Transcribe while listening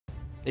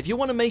If you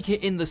want to make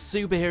it in the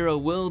superhero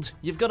world,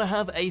 you've got to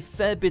have a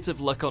fair bit of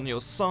luck on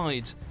your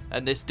side,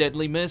 and this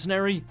deadly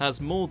mercenary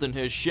has more than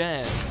her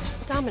share.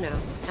 Domino,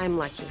 I'm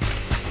lucky.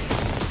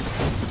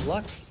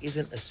 Luck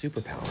isn't a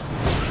superpower.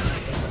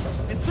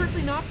 And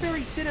certainly not very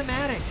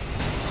cinematic.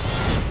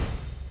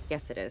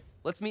 Yes, it is.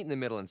 Let's meet in the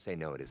middle and say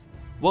no, it isn't.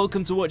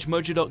 Welcome to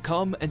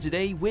WatchMojo.com, and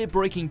today we're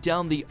breaking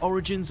down the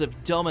origins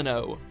of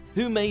Domino,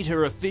 who made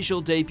her official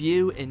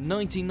debut in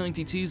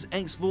 1992's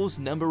X-Force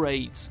number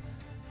 8.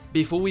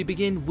 Before we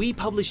begin, we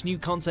publish new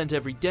content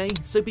every day,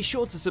 so be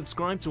sure to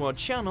subscribe to our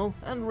channel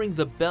and ring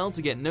the bell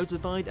to get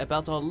notified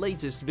about our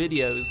latest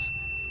videos.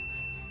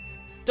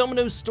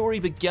 Domino's story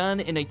began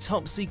in a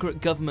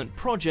top-secret government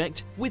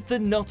project with the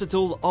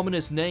not-at-all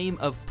ominous name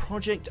of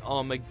Project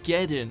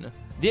Armageddon.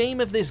 The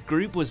aim of this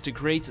group was to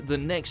create the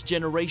next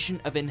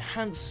generation of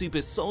enhanced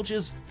super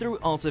soldiers through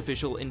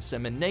artificial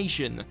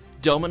insemination.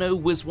 Domino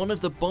was one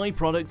of the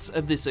byproducts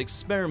of this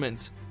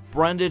experiment,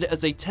 branded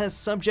as a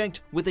test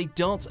subject with a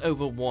dot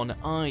over one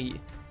eye.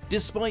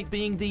 Despite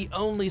being the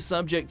only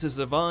subject to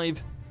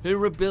survive,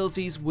 her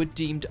abilities were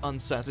deemed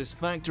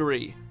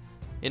unsatisfactory.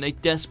 In a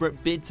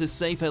desperate bid to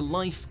save her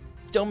life,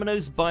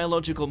 Domino's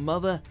biological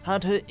mother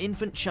had her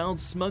infant child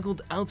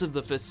smuggled out of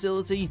the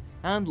facility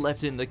and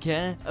left in the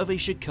care of a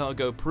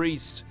Chicago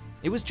priest.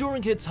 It was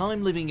during her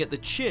time living at the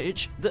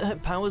church that her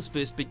powers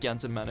first began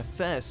to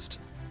manifest.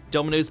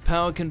 Domino's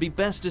power can be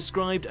best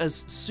described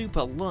as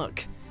super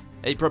luck,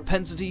 a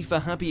propensity for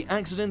happy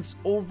accidents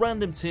or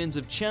random turns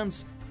of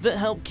chance that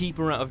help keep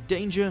her out of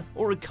danger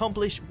or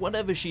accomplish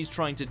whatever she's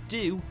trying to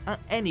do at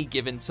any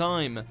given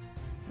time.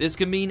 This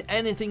can mean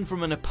anything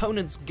from an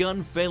opponent's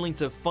gun failing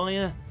to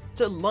fire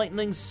to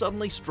lightning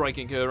suddenly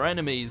striking her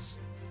enemies.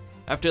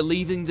 After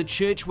leaving the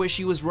church where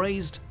she was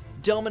raised,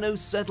 Domino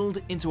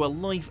settled into a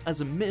life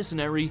as a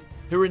mercenary,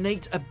 her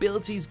innate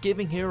abilities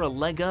giving her a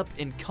leg up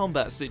in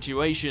combat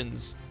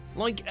situations.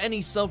 Like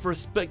any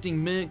self-respecting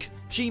merc,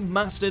 she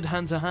mastered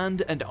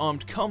hand-to-hand and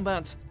armed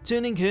combat,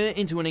 turning her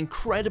into an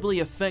incredibly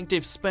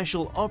effective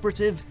special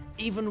operative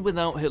even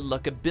without her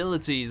luck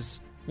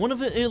abilities. One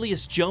of her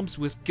earliest jobs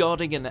was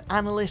guarding an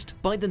analyst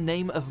by the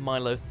name of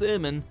Milo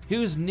Thurman,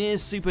 whose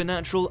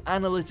near-supernatural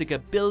analytic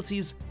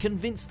abilities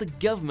convinced the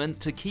government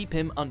to keep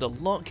him under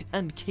lock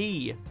and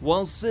key.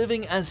 While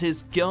serving as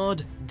his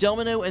guard,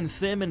 Domino and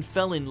Thurman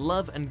fell in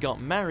love and got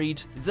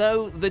married,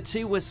 though the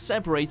two were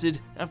separated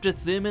after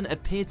Thurman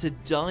appeared to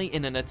die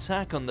in an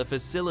attack on the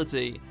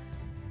facility.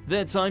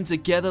 Their time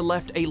together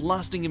left a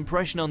lasting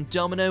impression on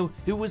Domino,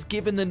 who was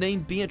given the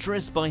name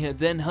Beatrice by her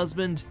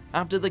then-husband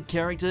after the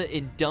character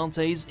in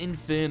Dante's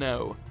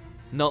Inferno.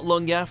 Not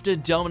long after,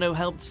 Domino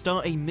helped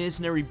start a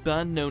mercenary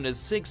band known as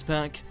Six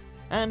Pack,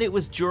 and it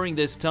was during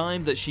this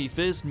time that she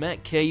first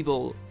met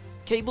Cable.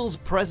 Cable's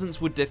presence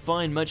would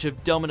define much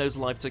of Domino's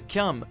life to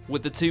come,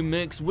 with the two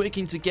mercs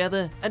working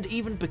together and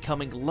even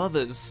becoming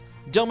lovers.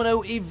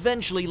 Domino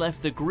eventually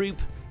left the group,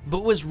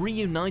 but was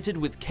reunited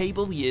with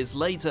Cable years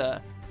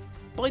later.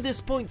 By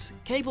this point,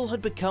 Cable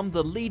had become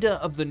the leader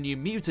of the New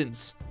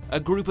Mutants, a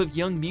group of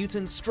young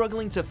mutants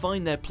struggling to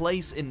find their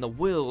place in the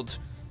world.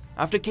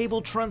 After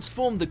Cable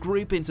transformed the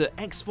group into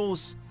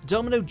X-Force,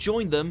 Domino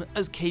joined them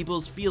as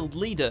Cable's field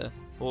leader,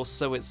 or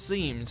so it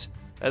seemed.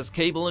 As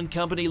Cable and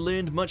company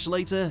learned much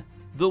later,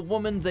 the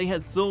woman they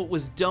had thought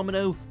was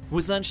Domino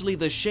was actually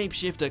the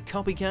shapeshifter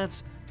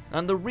Copycat,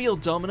 and the real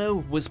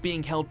Domino was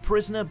being held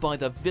prisoner by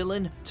the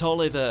villain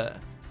Tolliver.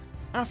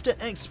 After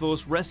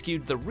X-Force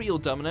rescued the real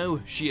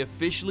Domino, she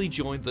officially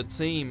joined the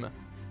team.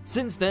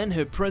 Since then,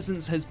 her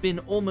presence has been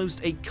almost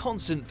a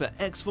constant for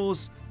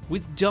X-Force,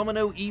 with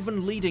Domino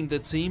even leading the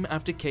team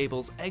after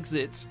Cable's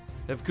exit.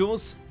 Of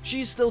course,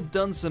 she's still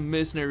done some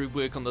mercenary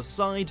work on the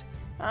side,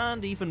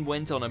 and even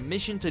went on a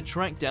mission to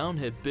track down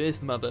her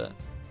birth mother.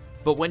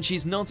 But when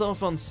she's not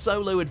off on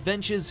solo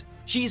adventures,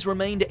 she's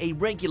remained a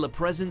regular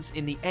presence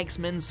in the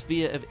X-Men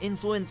sphere of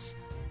influence,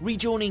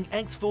 rejoining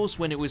X-Force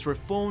when it was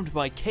reformed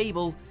by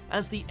Cable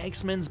as the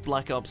X-Men's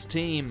Black Ops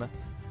team.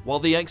 While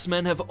the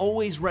X-Men have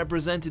always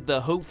represented the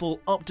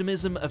hopeful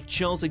optimism of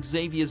Charles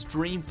Xavier's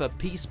dream for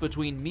peace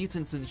between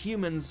mutants and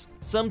humans,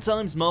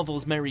 sometimes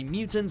Marvel's merry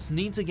mutants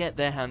need to get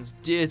their hands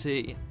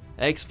dirty.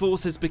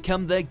 X-Force has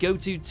become their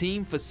go-to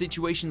team for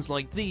situations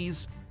like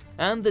these,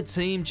 and the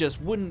team just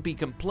wouldn't be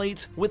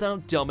complete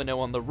without Domino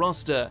on the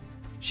roster.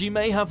 She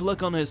may have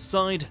luck on her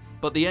side,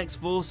 but the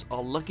X-Force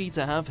are lucky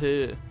to have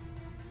her.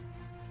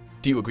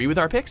 Do you agree with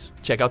our picks?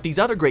 Check out these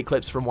other great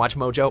clips from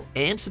WatchMojo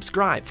and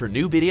subscribe for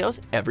new videos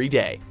every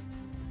day.